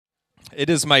It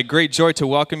is my great joy to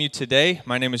welcome you today.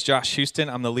 My name is Josh Houston.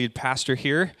 I'm the lead pastor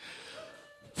here.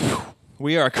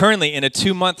 We are currently in a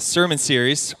 2-month sermon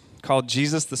series called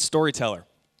Jesus the Storyteller.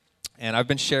 And I've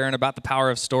been sharing about the power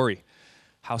of story,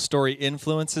 how story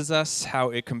influences us, how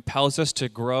it compels us to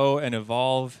grow and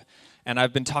evolve. And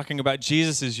I've been talking about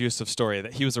Jesus' use of story,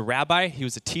 that he was a rabbi, he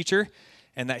was a teacher,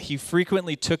 and that he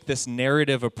frequently took this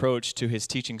narrative approach to his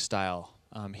teaching style.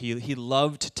 He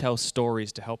loved to tell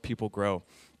stories to help people grow.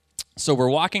 So we're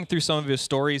walking through some of his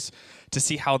stories to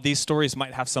see how these stories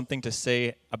might have something to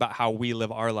say about how we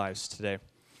live our lives today.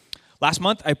 Last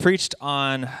month, I preached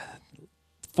on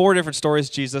 4 different stories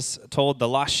Jesus told: the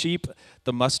lost sheep,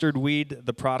 the mustard weed,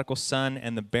 the prodigal son,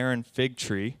 and the barren fig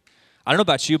tree. I don't know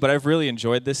about you, but I've really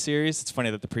enjoyed this series. It's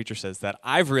funny that the preacher says that.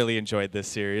 I've really enjoyed this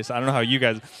series. I don't know how you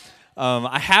guys...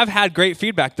 I have had great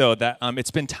feedback, though, that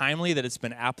it's been timely, that it's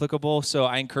been applicable. So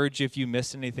I encourage you, if you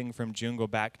missed anything from June, go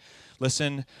back,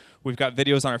 listen. We've got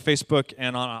videos on our Facebook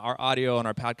and on our audio on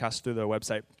our podcast through the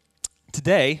website.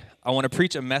 Today, I want to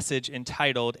preach a message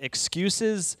entitled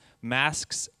Excuses,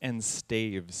 Masks, and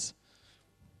Staves.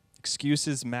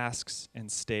 Excuses, Masks,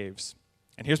 and Staves.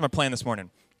 And here's my plan this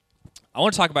morning. I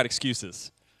want to talk about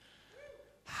excuses.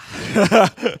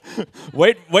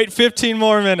 Wait 15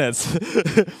 more minutes.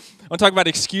 I want to talk about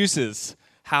excuses,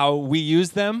 how we use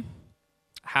them,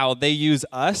 how they use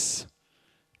us,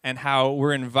 and how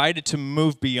we're invited to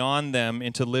move beyond them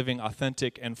into living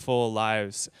authentic and full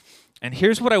lives. And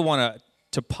here's what I want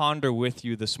to ponder with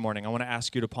you this morning. I want to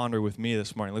ask you to ponder with me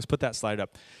this morning. Let's put that slide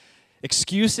up.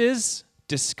 Excuses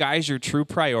disguise your true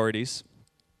priorities,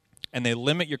 and they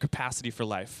limit your capacity for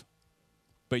life.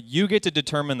 But you get to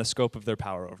determine the scope of their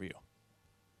power over you.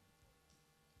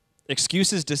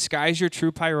 Excuses disguise your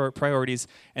true priorities,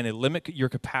 and they limit your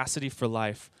capacity for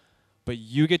life. But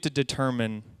you get to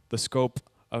determine the scope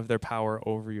of their power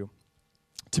over you.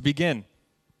 To begin,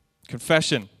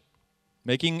 confession.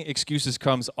 Making excuses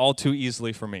comes all too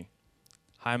easily for me.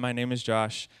 Hi, my name is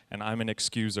Josh, and I'm an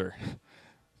excuser.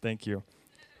 Thank you.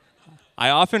 I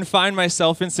often find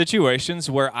myself in situations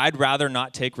where I'd rather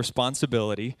not take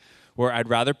responsibility, where I'd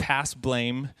rather pass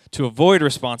blame to avoid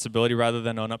responsibility rather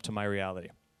than own up to my reality.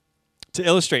 To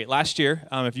illustrate, last year,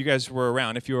 if you were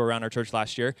around our church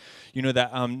last year, you know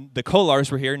that the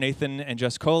Kolars were here, Nathan and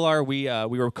Jess Kolar. We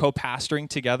were co-pastoring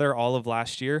together all of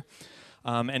last year.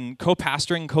 And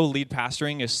co-pastoring, co-lead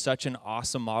pastoring is such an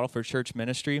awesome model for church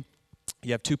ministry.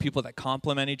 You have 2 people that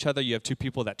complement each other. You have 2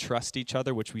 people that trust each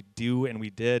other, which we do and we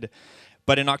did.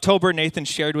 But in October, Nathan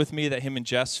shared with me that him and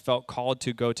Jess felt called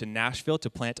to go to Nashville to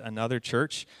plant another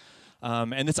church.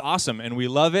 And it's awesome, and we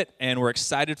love it, and we're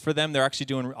excited for them. They're actually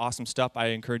doing awesome stuff. I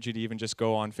encourage you to even just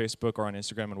go on Facebook or on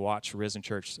Instagram and watch Risen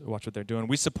Church, watch what they're doing.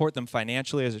 We support them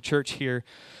financially as a church here.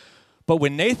 But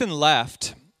when Nathan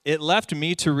left, it left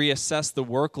me to reassess the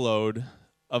workload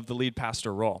of the lead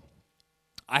pastor role.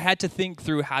 I had to think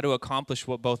through how to accomplish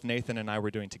what both Nathan and I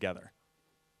were doing together.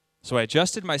 So I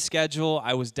adjusted my schedule.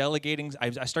 I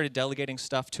started delegating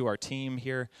stuff to our team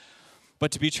here.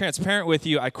 But to be transparent with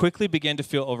you, I quickly began to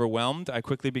feel overwhelmed. I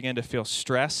quickly began to feel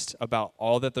stressed about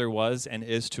all that there was and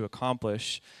is to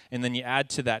accomplish. And then you add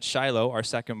to that Shiloh, our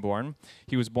second born.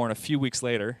 He was born a few weeks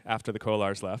later after the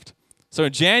Kolars left. So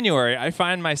in January, I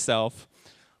find myself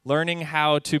learning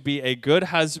how to be a good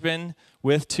husband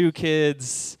with 2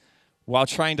 kids while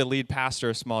trying to lead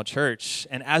pastor a small church.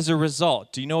 And as a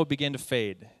result, do you know what began to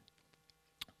fade?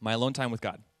 My alone time with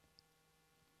God.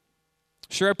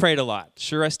 Sure, I prayed a lot.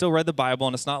 Sure, I still read the Bible,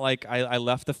 and it's not like I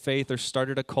left the faith or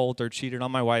started a cult or cheated on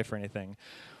my wife or anything.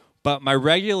 But my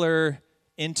regular,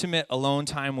 intimate, alone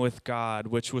time with God,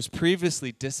 which was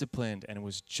previously disciplined and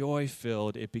was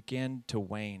joy-filled, it began to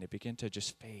wane. It began to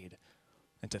just fade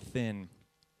and to thin.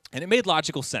 And it made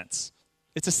logical sense.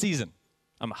 It's a season.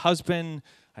 I'm a husband.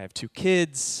 I have 2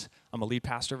 kids. I'm a lead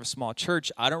pastor of a small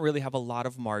church. I don't really have a lot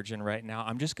of margin right now.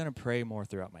 I'm just going to pray more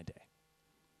throughout my day.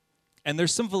 And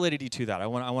there's some validity to that. I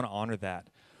want to honor that.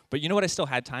 But you know what I still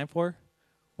had time for?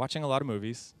 Watching a lot of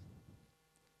movies,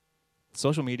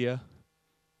 social media,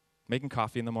 making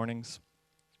coffee in the mornings.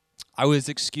 I was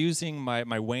excusing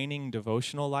my waning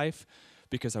devotional life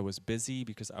because I was busy,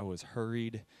 because I was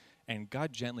hurried, and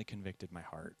God gently convicted my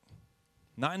heart.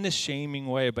 Not in this shaming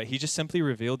way, but he just simply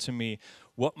revealed to me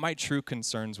what my true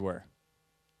concerns were.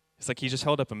 It's like he just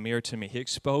held up a mirror to me. He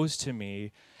exposed to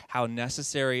me how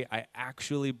necessary I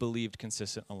actually believed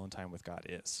consistent alone time with God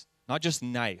is. Not just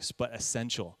nice, but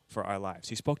essential for our lives.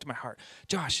 He spoke to my heart.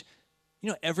 Josh,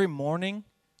 every morning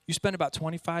you spend about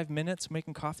 25 minutes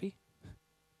making coffee,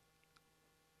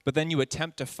 but then you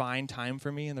attempt to find time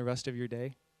for me in the rest of your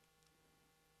day.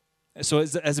 So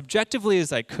as objectively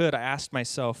as I could, I asked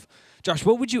myself, Josh,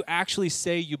 what would you actually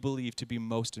say you believe to be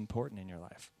most important in your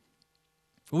life?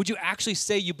 What would you actually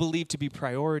say you believe to be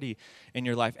priority in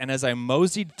your life? And as I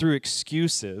moseyed through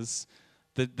excuses,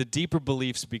 the deeper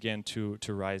beliefs began to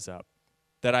rise up.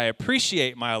 That I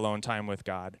appreciate my alone time with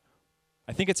God.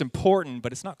 I think it's important,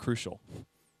 but it's not crucial.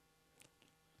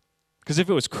 Because if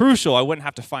it was crucial, I wouldn't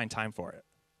have to find time for it.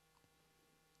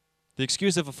 The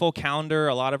excuse of a full calendar,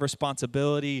 a lot of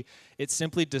responsibility, it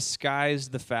simply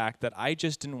disguised the fact that I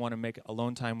just didn't want to make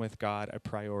alone time with God a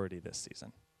priority this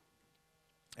season.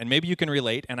 And maybe you can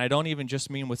relate, and I don't even just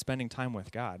mean with spending time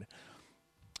with God.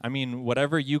 I mean,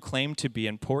 whatever you claim to be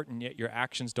important, yet your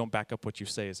actions don't back up what you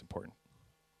say is important.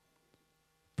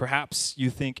 Perhaps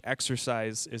you think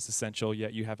exercise is essential,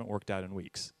 yet you haven't worked out in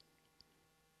weeks.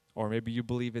 Or maybe you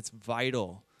believe it's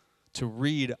vital to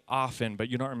read often, but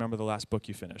you don't remember the last book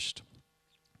you finished.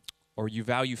 Or you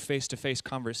value face-to-face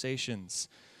conversations,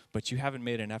 but you haven't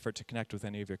made an effort to connect with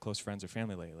any of your close friends or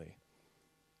family lately.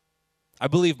 I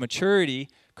believe maturity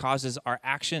causes our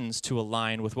actions to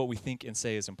align with what we think and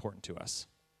say is important to us.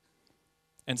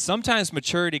 And sometimes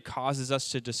maturity causes us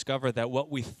to discover that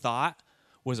what we thought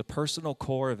was a personal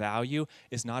core value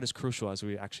is not as crucial as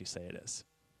we actually say it is.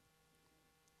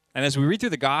 And as we read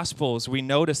through the Gospels, we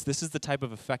notice this is the type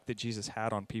of effect that Jesus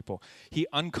had on people. He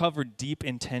uncovered deep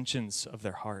intentions of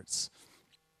their hearts.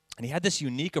 And he had this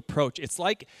unique approach. It's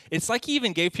like he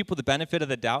even gave people the benefit of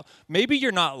the doubt. Maybe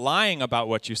you're not lying about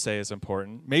what you say is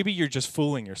important. Maybe you're just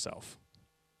fooling yourself.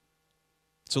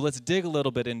 So let's dig a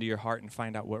little bit into your heart and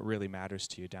find out what really matters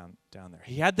to you down there.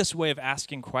 He had this way of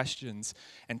asking questions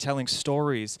and telling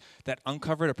stories that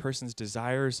uncovered a person's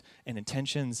desires and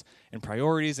intentions and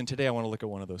priorities. And today I want to look at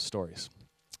one of those stories.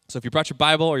 So if you brought your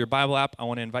Bible or your Bible app, I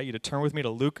want to invite you to turn with me to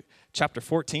Luke chapter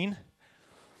 14.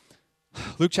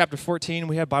 Luke chapter 14,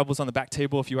 we have Bibles on the back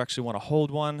table if you actually want to hold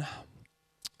one. I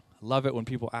love it when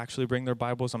people actually bring their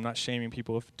Bibles. I'm not shaming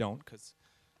people if you don't, because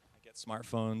I get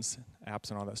smartphones, apps,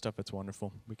 and all that stuff. It's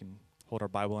wonderful. We can hold our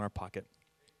Bible in our pocket.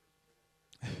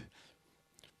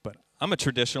 But I'm a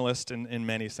traditionalist in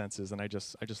many senses, and I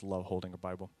just love holding a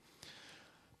Bible.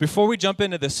 Before we jump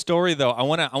into this story, though, I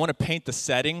want to paint the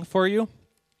setting for you.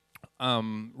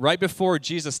 Right before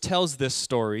Jesus tells this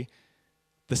story,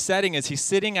 the setting is he's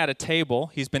sitting at a table.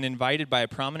 He's been invited by a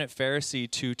prominent Pharisee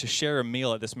to share a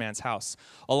meal at this man's house,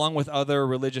 along with other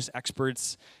religious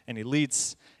experts and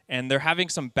elites. And they're having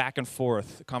some back and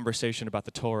forth conversation about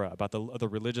the Torah, about the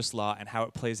religious law and how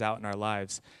it plays out in our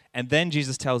lives. And then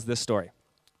Jesus tells this story.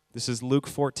 This is Luke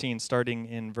 14, starting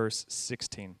in verse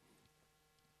 16.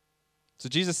 So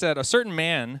Jesus said, a certain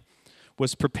man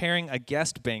was preparing a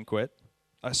great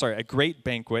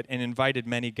banquet, and invited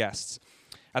many guests.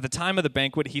 At the time of the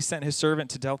banquet, he sent his servant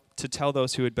to tell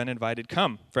those who had been invited,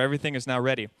 come, for everything is now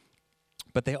ready.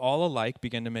 But they all alike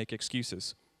began to make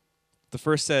excuses. The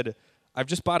first said, I've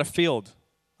just bought a field.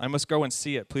 I must go and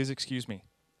see it. Please excuse me.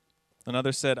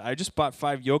 Another said, I just bought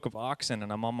 5 yoke of oxen,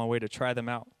 and I'm on my way to try them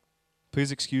out. Please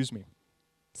excuse me.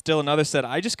 Still another said,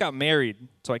 I just got married,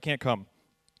 so I can't come.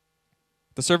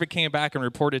 The servant came back and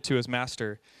reported to his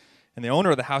master. And the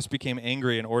owner of the house became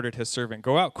angry and ordered his servant,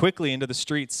 go out quickly into the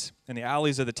streets and the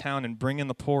alleys of the town and bring in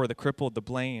the poor, the crippled, the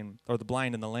blind,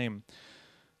 and the lame.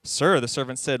 Sir, the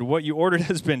servant said, what you ordered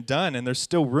has been done, and there's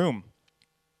still room.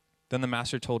 Then the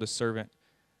master told his servant,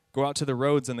 go out to the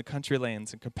roads and the country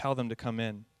lanes and compel them to come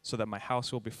in, so that my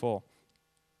house will be full.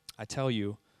 I tell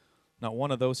you, not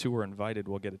one of those who were invited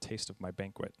will get a taste of my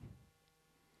banquet.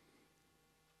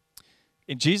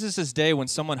 In Jesus' day, when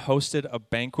someone hosted a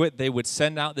banquet, they would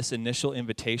send out this initial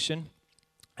invitation,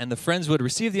 and the friends would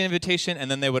receive the invitation, and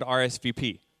then they would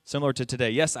RSVP, similar to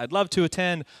today. Yes, I'd love to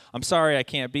attend. I'm sorry I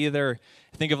can't be there.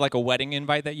 Think of like a wedding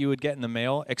invite that you would get in the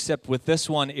mail, except with this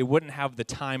one, it wouldn't have the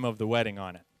time of the wedding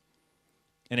on it.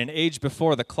 In an age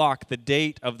before the clock, the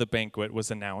date of the banquet was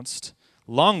announced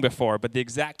long before, but the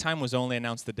exact time was only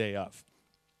announced the day of.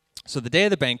 So the day of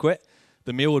the banquet,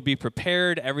 the meal would be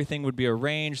prepared, everything would be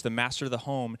arranged. The master of the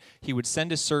home, he would send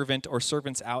his servant or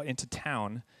servants out into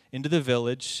town, into the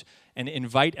village, and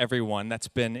invite everyone that's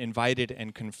been invited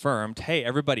and confirmed. Hey,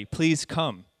 everybody, please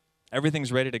come.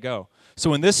 Everything's ready to go.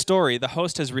 So in this story, the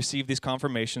host has received these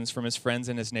confirmations from his friends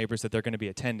and his neighbors that they're going to be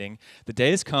attending. The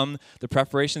day has come, the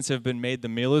preparations have been made, the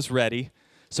meal is ready.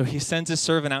 So he sends his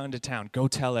servant out into town, go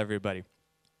tell everybody.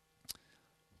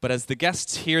 But as the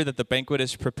guests hear that the banquet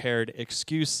is prepared,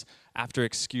 excuse after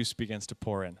excuse begins to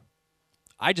pour in.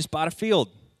 I just bought a field.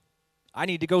 I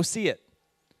need to go see it.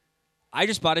 I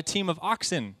just bought a team of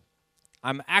oxen.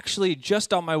 I'm actually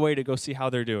just on my way to go see how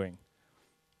they're doing.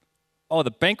 Oh, the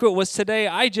banquet was today.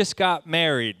 I just got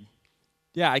married.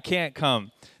 Yeah, I can't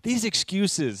come. These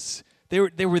excuses, they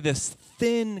were this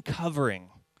thin covering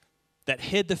that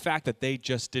hid the fact that they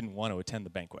just didn't want to attend the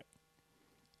banquet.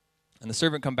 And the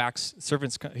servant comes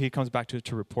back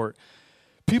to report,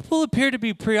 people appear to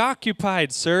be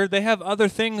preoccupied, sir. They have other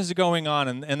things going on.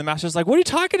 And the master's like, what are you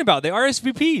talking about? They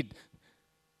RSVP'd.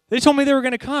 They told me they were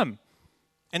going to come.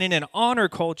 And in an honor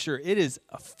culture, it is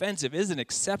offensive. It is an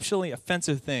exceptionally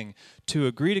offensive thing to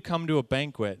agree to come to a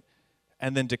banquet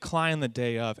and then decline the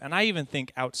day of. And I even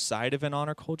think outside of an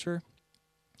honor culture,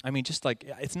 I mean, just like,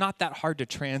 it's not that hard to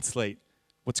translate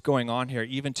what's going on here,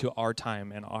 even to our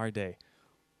time and our day.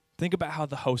 Think about how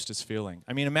the host is feeling.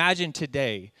 I mean, imagine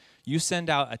today you send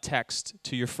out a text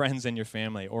to your friends and your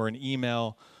family, or an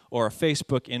email or a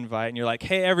Facebook invite, and you're like,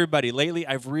 hey, everybody, lately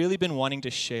I've really been wanting to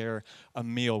share a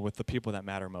meal with the people that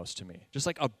matter most to me. Just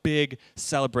like a big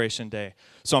celebration day.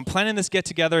 So I'm planning this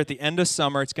get-together at the end of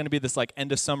summer. It's going to be this like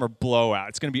end of summer blowout.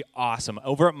 It's going to be awesome.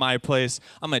 Over at my place,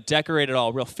 I'm going to decorate it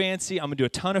all real fancy. I'm going to do a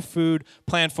ton of food.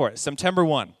 Plan for it. September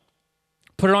 1.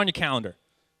 Put it on your calendar.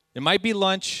 It might be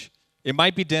lunch. It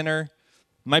might be dinner.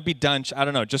 It might be dunch. I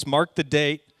don't know. Just mark the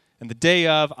date. And the day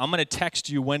of, I'm going to text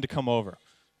you when to come over.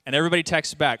 And everybody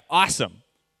texts back, awesome.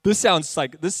 This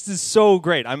is so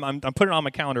great. I'm putting it on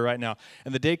my calendar right now.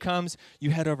 And the day comes,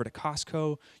 you head over to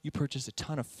Costco, you purchase a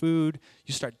ton of food,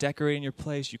 you start decorating your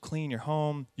place, you clean your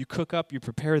home, you cook up, you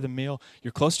prepare the meal,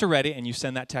 you're close to ready, and you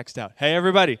send that text out. Hey,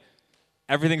 everybody,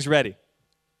 everything's ready.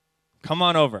 Come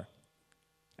on over.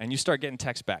 And you start getting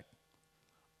texts back.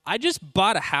 I just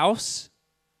bought a house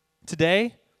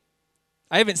today.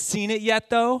 I haven't seen it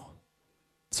yet, though,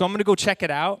 so I'm going to go check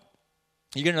it out.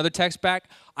 You get another text back.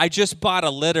 I just bought a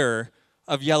litter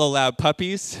of yellow lab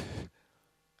puppies.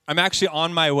 I'm actually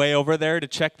on my way over there to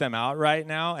check them out right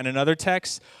now. And another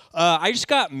text. I just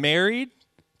got married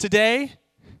today.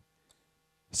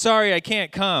 Sorry, I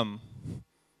can't come.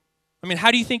 I mean,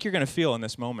 how do you think you're going to feel in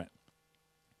this moment?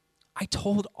 I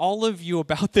told all of you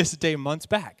about this day months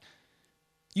back.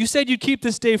 You said you'd keep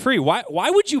this day free. Why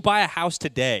would you buy a house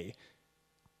today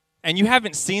and you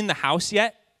haven't seen the house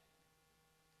yet?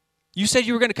 You said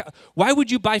you were going to. Why would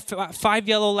you buy 5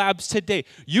 yellow labs today?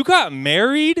 You got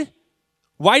married?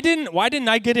 Why didn't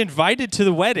I get invited to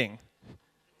the wedding?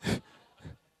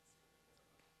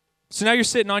 So now you're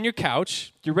sitting on your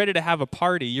couch. You're ready to have a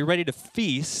party. You're ready to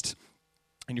feast,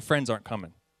 and your friends aren't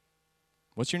coming.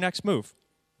 What's your next move?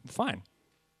 Fine.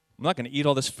 I'm not going to eat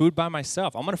all this food by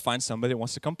myself. I'm going to find somebody that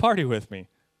wants to come party with me.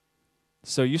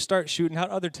 So you start shooting out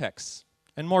other texts,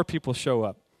 and more people show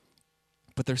up.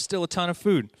 But there's still a ton of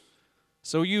food.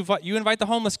 So you invite the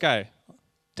homeless guy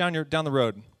down the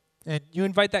road, and you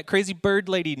invite that crazy bird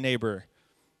lady neighbor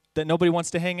that nobody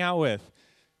wants to hang out with,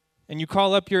 and you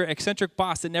call up your eccentric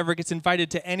boss that never gets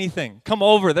invited to anything. Come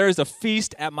over. There is a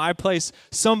feast at my place.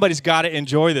 Somebody's got to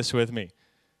enjoy this with me.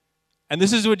 And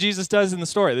this is what Jesus does in the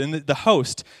story. And the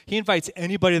host, he invites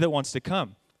anybody that wants to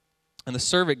come. And the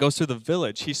servant goes through the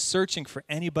village. He's searching for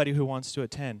anybody who wants to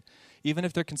attend, even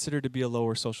if they're considered to be a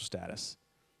lower social status.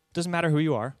 It doesn't matter who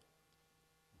you are.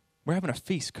 We're having a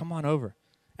feast. Come on over.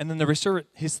 And then the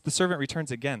servant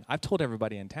returns again. I've told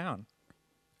everybody in town,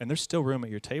 and there's still room at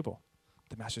your table.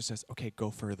 The master says, okay, go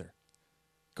further.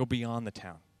 Go beyond the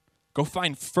town. Go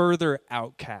find further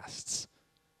outcasts.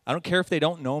 I don't care if they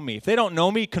don't know me. If they don't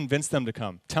know me, convince them to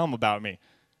come. Tell them about me.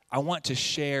 I want to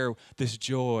share this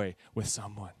joy with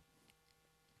someone.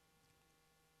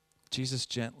 Jesus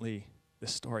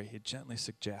this story, he gently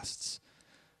suggests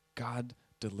God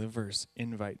delivers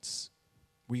invites.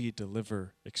 We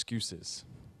deliver excuses.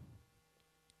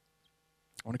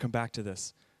 I want to come back to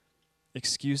this.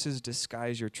 Excuses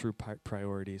disguise your true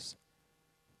priorities,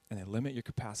 and they limit your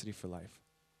capacity for life.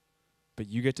 But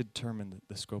you get to determine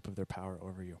the scope of their power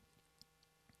over you.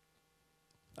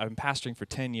 I've been pastoring for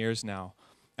 10 years now,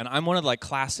 and I'm one of the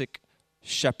classic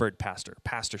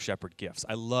pastor-shepherd gifts.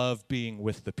 I love being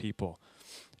with the people.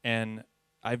 And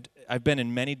I've been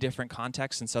in many different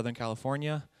contexts in Southern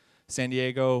California, San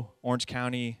Diego, Orange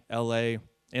County, LA,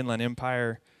 Inland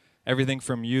Empire, everything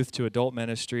from youth to adult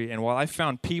ministry. And while I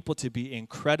found people to be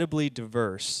incredibly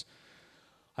diverse,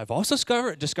 I've also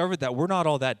discovered that we're not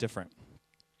all that different.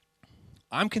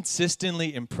 I'm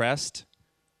consistently impressed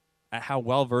at how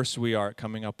well-versed we are at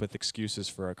coming up with excuses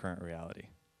for our current reality.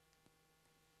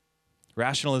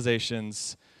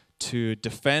 Rationalizations to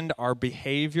defend our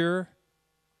behavior,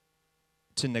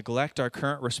 to neglect our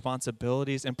current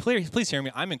responsibilities. And please hear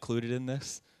me, I'm included in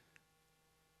this.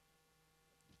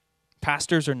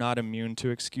 Pastors are not immune to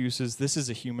excuses. This is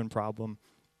a human problem.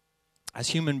 As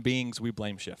human beings, we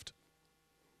blame shift.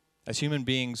 As human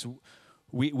beings,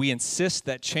 We insist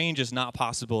that change is not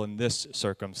possible in this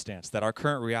circumstance, that our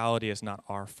current reality is not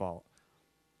our fault.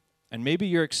 And maybe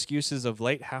your excuses of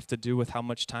late have to do with how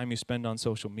much time you spend on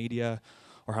social media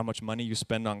or how much money you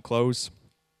spend on clothes,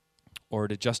 or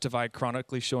to justify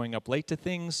chronically showing up late to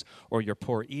things, or your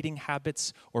poor eating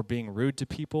habits, or being rude to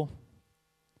people.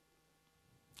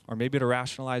 Or maybe to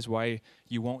rationalize why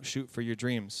you won't shoot for your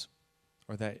dreams,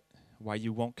 or that why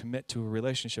you won't commit to a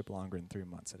relationship longer than 3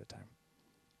 months at a time.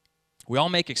 We all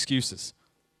make excuses.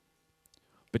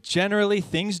 But generally,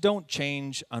 things don't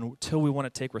change until we want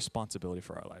to take responsibility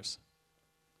for our lives.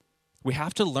 We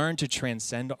have to learn to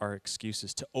transcend our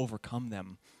excuses, to overcome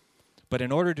them. But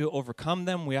in order to overcome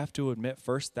them, we have to admit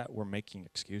first that we're making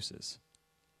excuses.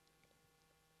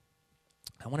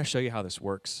 I want to show you how this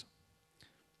works.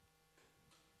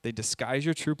 They disguise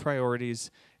your true priorities,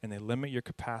 and they limit your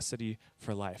capacity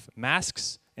for life.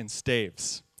 Masks and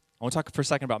staves. I want to talk for a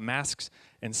second about masks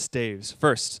and staves.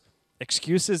 First,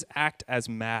 excuses act as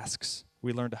masks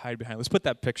we learn to hide behind. Let's put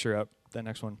that picture up, that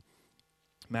next one.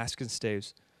 Masks and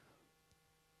staves.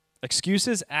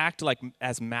 Excuses act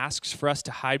as masks for us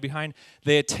to hide behind.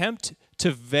 They attempt to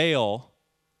veil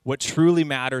what truly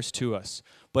matters to us.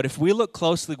 But if we look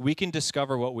closely, we can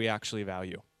discover what we actually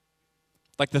value.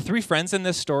 Like the three friends in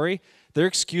this story, their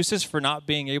excuses for not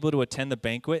being able to attend the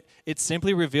banquet, it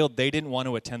simply revealed they didn't want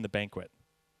to attend the banquet.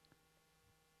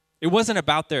 It wasn't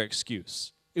about their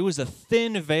excuse. It was a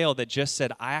thin veil that just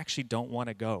said, I actually don't want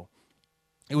to go.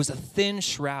 It was a thin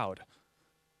shroud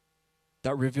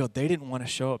that revealed they didn't want to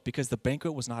show up because the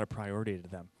banquet was not a priority to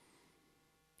them.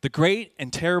 The great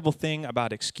and terrible thing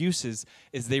about excuses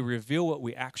is they reveal what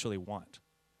we actually want.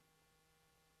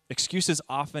 Excuses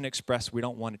often express we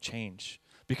don't want to change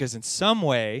because in some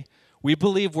way we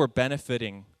believe we're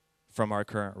benefiting from our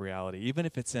current reality, even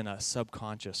if it's in a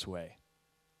subconscious way.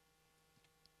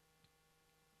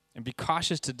 And be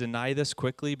cautious to deny this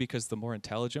quickly because the more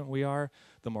intelligent we are,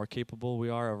 the more capable we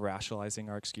are of rationalizing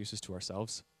our excuses to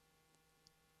ourselves.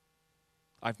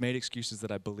 I've made excuses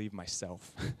that I believe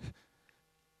myself.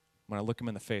 When I look them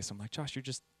in the face, I'm like, Josh, you're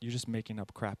just making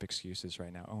up crap excuses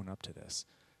right now. Own up to this.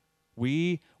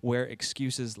 We wear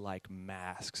excuses like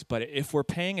masks. But if we're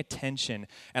paying attention,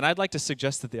 and I'd like to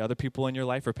suggest that the other people in your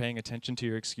life are paying attention to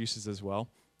your excuses as well.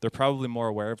 They're probably more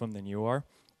aware of them than you are.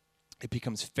 It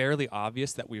becomes fairly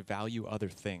obvious that we value other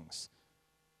things,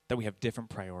 that we have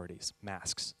different priorities,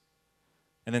 masks.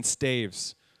 And then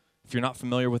staves. If you're not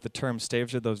familiar with the term,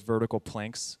 staves are those vertical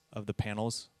planks of the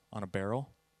panels on a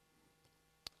barrel.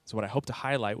 So what I hope to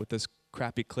highlight with this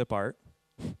crappy clip art,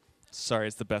 sorry,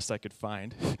 it's the best I could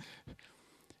find,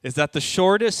 is that the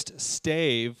shortest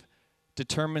stave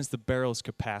determines the barrel's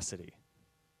capacity.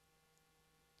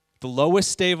 The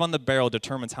lowest stave on the barrel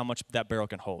determines how much that barrel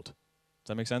can hold. Does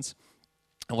that make sense?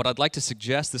 And what I'd like to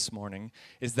suggest this morning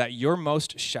is that your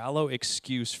most shallow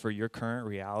excuse for your current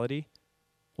reality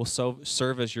will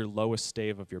serve as your lowest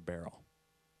stave of your barrel.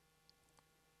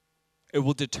 It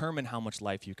will determine how much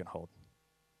life you can hold.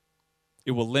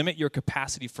 It will limit your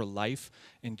capacity for life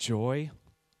and joy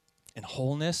and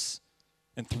wholeness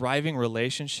and thriving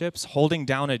relationships, holding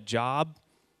down a job.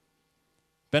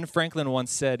 Ben Franklin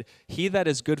once said, "He that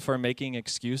is good for making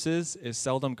excuses is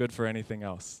seldom good for anything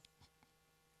else."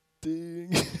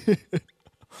 Ding.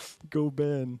 Go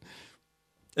Ben.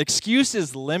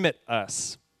 Excuses limit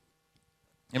us.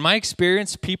 In my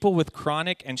experience, people with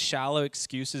chronic and shallow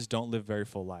excuses don't live very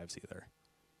full lives either.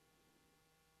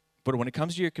 But when it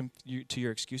comes to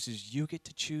your excuses, you get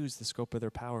to choose the scope of their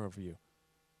power over you.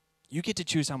 You get to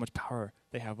choose how much power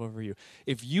they have over you.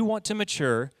 If you want to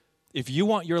mature, if you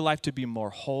want your life to be more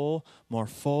whole, more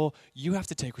full, you have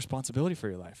to take responsibility for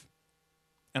your life.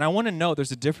 And I want to know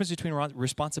there's a difference between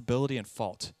responsibility and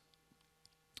fault.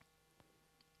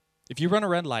 If you run a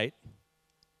red light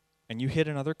and you hit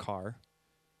another car,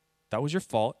 that was your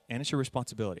fault and it's your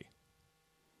responsibility.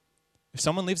 If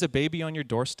someone leaves a baby on your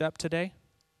doorstep today,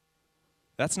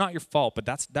 that's not your fault, but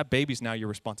that baby's now your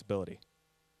responsibility.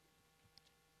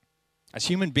 As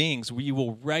human beings, we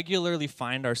will regularly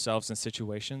find ourselves in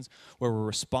situations where we're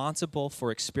responsible for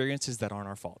experiences that aren't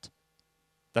our fault.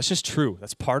 That's just true.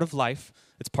 That's part of life.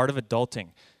 It's part of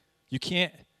adulting. You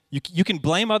can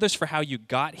blame others for how you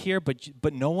got here,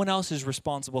 but no one else is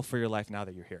responsible for your life now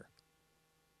that you're here.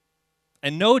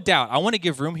 And no doubt, I want to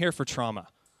give room here for trauma.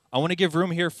 I want to give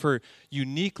room here for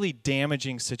uniquely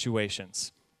damaging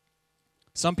situations.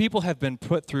 Some people have been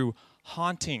put through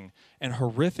haunting and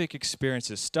horrific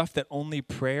experiences, stuff that only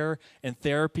prayer and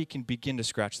therapy can begin to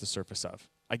scratch the surface of.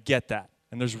 I get that,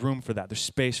 and there's room for that. There's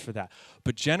space for that.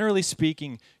 But generally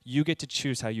speaking, you get to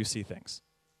choose how you see things.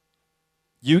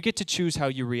 You get to choose how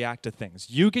you react to things.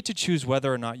 You get to choose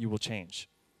whether or not you will change.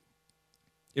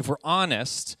 If we're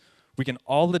honest, we can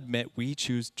all admit we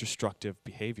choose destructive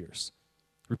behaviors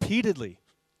repeatedly,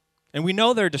 and we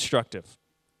know they're destructive.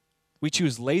 We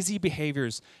choose lazy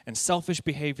behaviors and selfish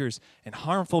behaviors and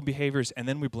harmful behaviors, and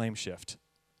then we blame shift.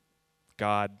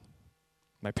 God,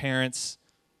 my parents,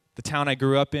 the town I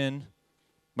grew up in,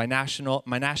 my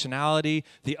nationality,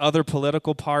 the other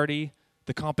political party,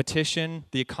 the competition,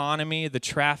 the economy, the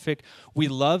traffic. We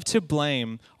love to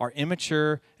blame our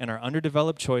immature and our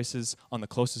underdeveloped choices on the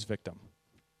closest victim.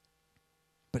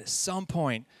 But at some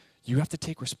point, you have to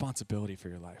take responsibility for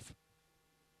your life.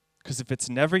 Because if it's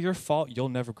never your fault, you'll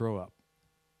never grow up.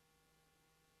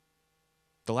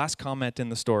 The last comment in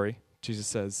the story, Jesus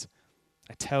says,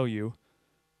 I tell you,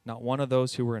 not one of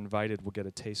those who were invited will get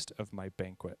a taste of my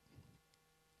banquet.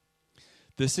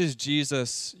 This is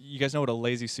Jesus. You guys know what a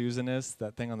lazy Susan is,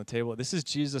 that thing on the table? This is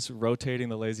Jesus rotating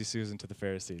the lazy Susan to the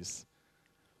Pharisees,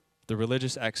 the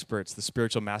religious experts, the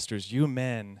spiritual masters. You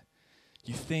men,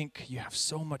 you think you have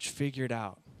so much figured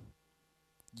out.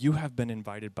 You have been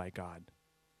invited by God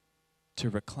to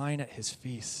recline at his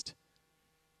feast,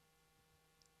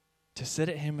 to sit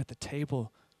at him at the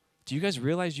table. Do you guys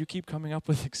realize you keep coming up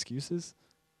with excuses?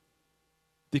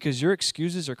 Because your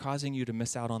excuses are causing you to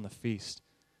miss out on the feast.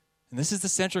 And this is the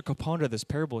central component of this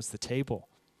parable, is the table.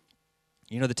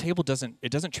 You know, the table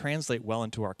doesn't translate well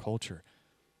into our culture.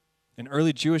 In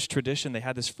early Jewish tradition, they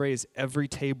had this phrase, every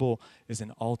table is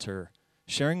an altar.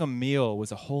 Sharing a meal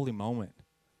was a holy moment.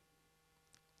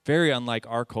 Very unlike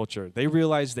our culture. They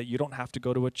realized that you don't have to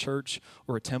go to a church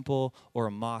or a temple or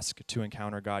a mosque to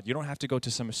encounter God. You don't have to go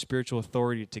to some spiritual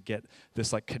authority to get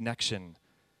this connection.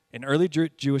 In early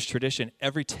Jewish tradition,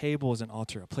 every table is an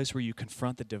altar, a place where you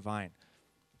confront the divine,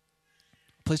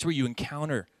 a place where you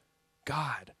encounter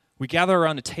God. We gather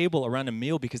around a table, around a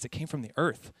meal, because it came from the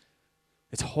earth.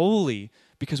 It's holy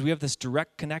because we have this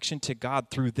direct connection to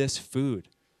God through this food.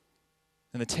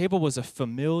 And the table was a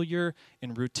familiar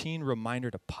and routine reminder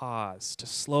to pause, to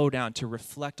slow down, to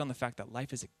reflect on the fact that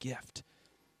life is a gift.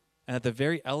 And that the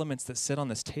very elements that sit on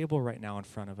this table right now in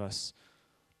front of us,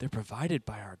 they're provided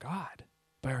by our God,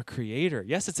 by our Creator.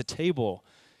 Yes, it's a table.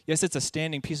 Yes, it's a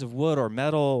standing piece of wood or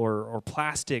metal or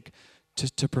plastic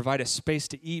to provide a space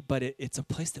to eat, but it's a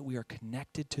place that we are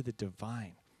connected to the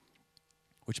divine,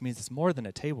 which means it's more than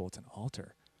a table, it's an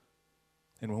altar.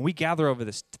 And when we gather over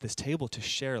this table to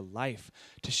share life,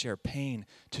 to share pain,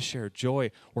 to share joy,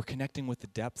 we're connecting with the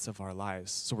depths of our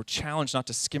lives. So we're challenged not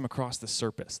to skim across the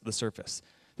surface,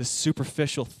 this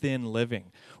superficial, thin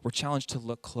living. We're challenged to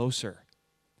look closer,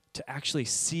 to actually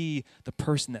see the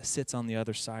person that sits on the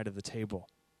other side of the table.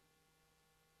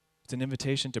 It's an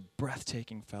invitation to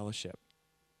breathtaking fellowship,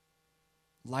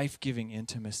 life-giving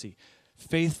intimacy,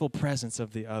 faithful presence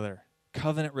of the other,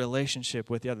 covenant relationship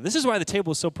with the other. This is why the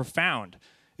table is so profound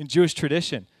in Jewish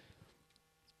tradition.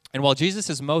 And while Jesus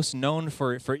is most known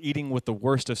for eating with the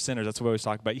worst of sinners, that's what we always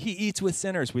talk about. He eats with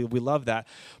sinners. We love that.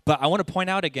 But I want to point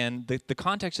out again the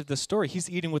context of this story. He's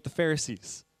eating with the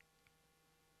Pharisees.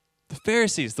 The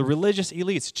Pharisees, the religious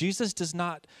elites. Jesus does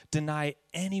not deny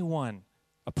anyone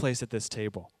a place at this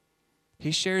table. He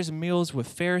shares meals with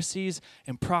Pharisees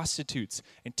and prostitutes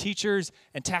and teachers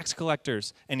and tax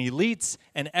collectors and elites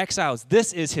and exiles.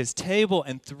 This is his table,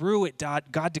 and through it,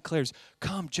 God declares,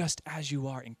 come just as you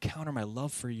are, encounter my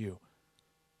love for you.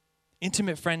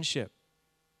 Intimate friendship,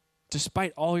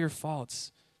 despite all your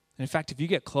faults. And in fact, if you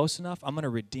get close enough, I'm going to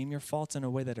redeem your faults in a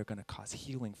way that are going to cause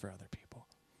healing for other people.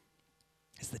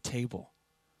 It's the table.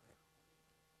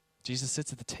 Jesus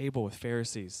sits at the table with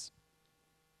Pharisees.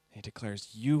 He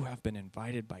declares, you have been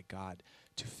invited by God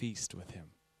to feast with him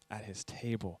at his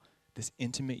table, this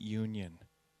intimate union,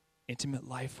 intimate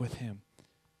life with him.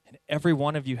 And every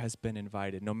one of you has been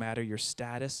invited, no matter your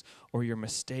status or your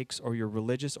mistakes or your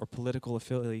religious or political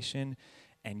affiliation,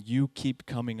 and you keep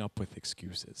coming up with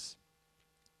excuses.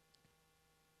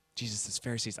 Jesus says,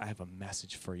 Pharisees, I have a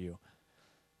message for you.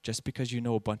 Just because you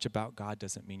know a bunch about God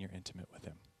doesn't mean you're intimate with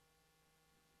him.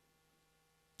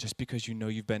 Just because you know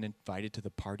you've been invited to the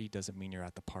party doesn't mean you're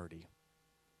at the party.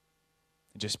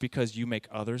 And just because you make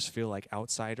others feel like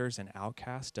outsiders and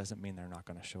outcasts doesn't mean they're not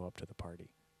going to show up to the party.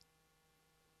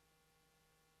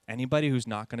 Anybody who's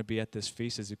not going to be at this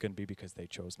feast is going to be because they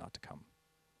chose not to come.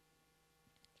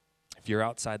 If you're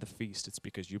outside the feast, it's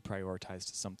because you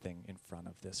prioritized something in front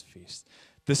of this feast.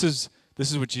 This is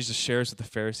what Jesus shares with the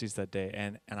Pharisees that day,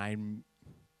 and I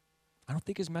don't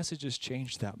think his message has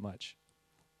changed that much.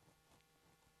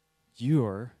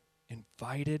 You're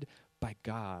invited by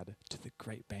God to the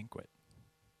great banquet,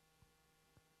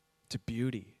 to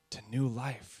beauty, to new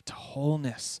life, to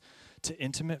wholeness, to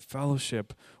intimate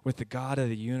fellowship with the God of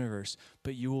the universe,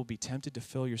 but you will be tempted to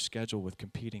fill your schedule with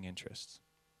competing interests.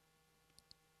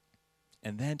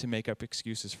 And then to make up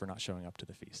excuses for not showing up to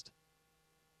the feast.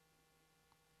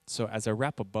 So as I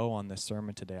wrap a bow on this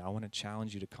sermon today, I want to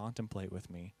challenge you to contemplate with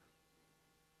me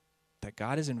that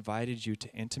God has invited you to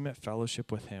intimate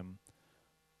fellowship with him.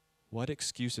 What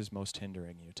excuse is most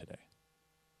hindering you today?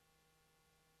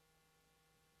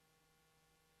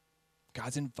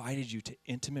 God's invited you to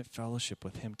intimate fellowship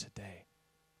with him today.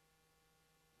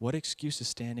 What excuse is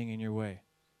standing in your way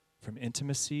from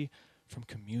intimacy, from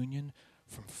communion,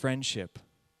 from friendship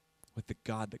with the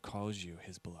God that calls you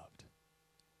his beloved?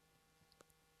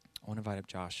 I want to invite up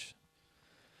Josh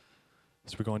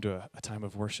as we go into a time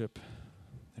of worship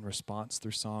and response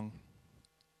through song.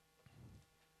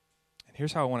 And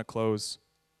here's how I want to close.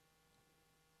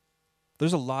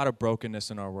 There's a lot of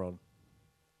brokenness in our world.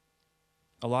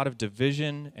 A lot of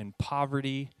division and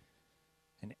poverty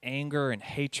and anger and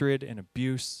hatred and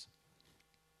abuse.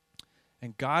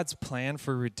 And God's plan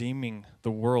for redeeming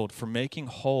the world, for making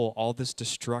whole all this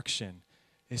destruction,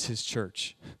 is his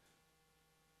church.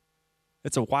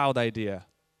 It's a wild idea.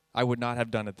 I would not have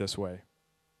done it this way.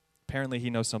 Apparently he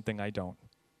knows something I don't.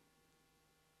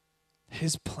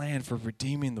 His plan for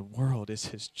redeeming the world is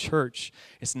his church.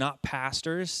 It's not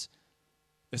pastors.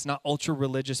 It's not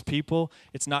ultra-religious people.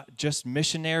 It's not just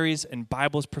missionaries and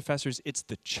Bible professors. It's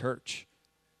the church.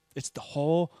 It's the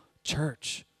whole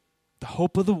church. The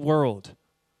hope of the world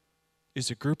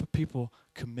is a group of people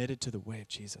committed to the way of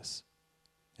Jesus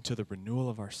and to the renewal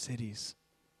of our cities.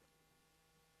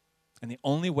 And the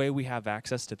only way we have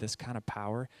access to this kind of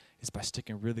power is by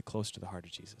sticking really close to the heart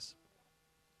of Jesus.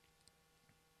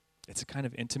 It's a kind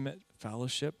of intimate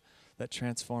fellowship that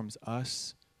transforms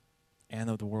us and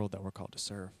of the world that we're called to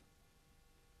serve.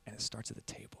 And it starts at the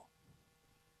table.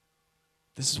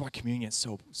 This is why communion is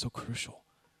so crucial.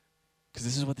 Because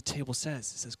this is what the table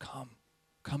says. It says,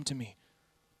 come to me.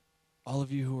 All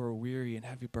of you who are weary and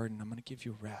heavy burdened, I'm going to give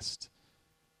you rest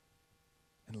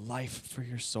and life for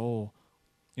your soul.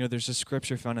 You know, there's a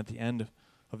scripture found at the end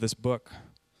of this book,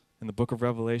 in the book of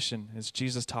Revelation. It's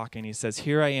Jesus talking. He says,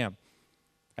 here I am.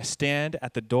 I stand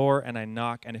at the door and I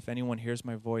knock, and if anyone hears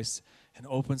my voice and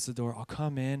opens the door, I'll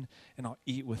come in and I'll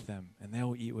eat with them, and they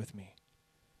will eat with me.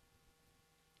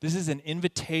 This is an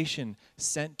invitation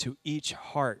sent to each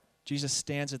heart. Jesus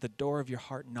stands at the door of your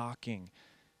heart knocking.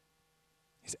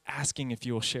 He's asking if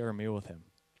you will share a meal with him,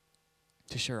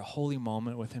 to share a holy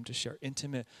moment with him, to share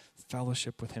intimate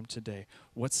fellowship with him today.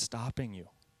 What's stopping you?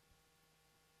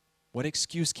 What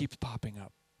excuse keeps popping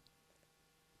up?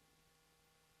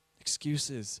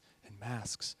 Excuses and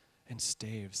masks and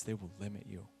staves, they will limit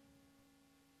you.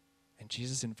 And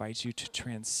Jesus invites you to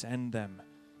transcend them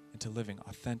into living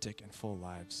authentic and full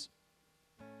lives.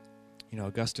 You know,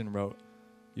 Augustine wrote,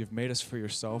 "You've made us for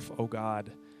yourself, O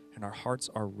God, and our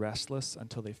hearts are restless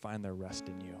until they find their rest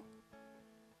in you."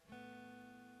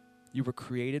 You were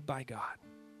created by God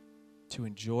to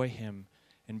enjoy him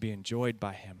and be enjoyed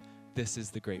by him. This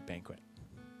is the great banquet.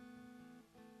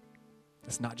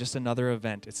 It's not just another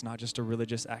event. It's not just a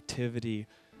religious activity.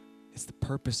 It's the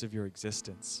purpose of your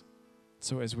existence.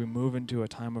 So as we move into a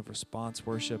time of response,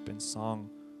 worship, and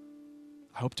song,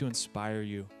 I hope to inspire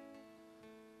you.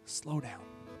 Slow down.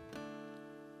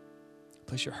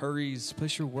 Place your hurries,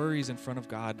 place your worries in front of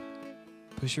God.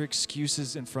 Place your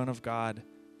excuses in front of God.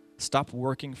 Stop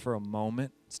working for a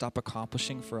moment. Stop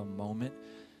accomplishing for a moment.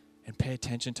 And pay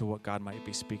attention to what God might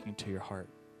be speaking to your heart.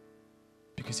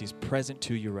 Because he's present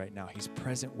to you right now. He's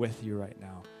present with you right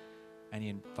now. And he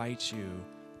invites you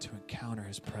to encounter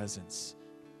his presence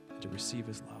and to receive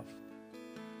his love.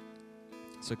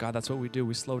 So God, that's what we do.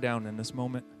 We slow down in this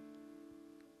moment.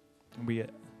 And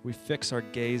we fix our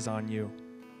gaze on you.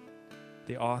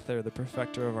 The author, the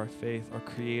perfecter of our faith, our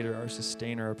creator, our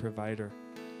sustainer, our provider.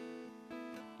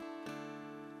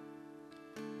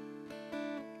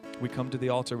 We come to the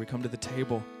altar. We come to the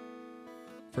table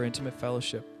for intimate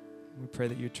fellowship. We pray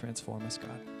that you transform us,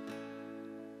 God.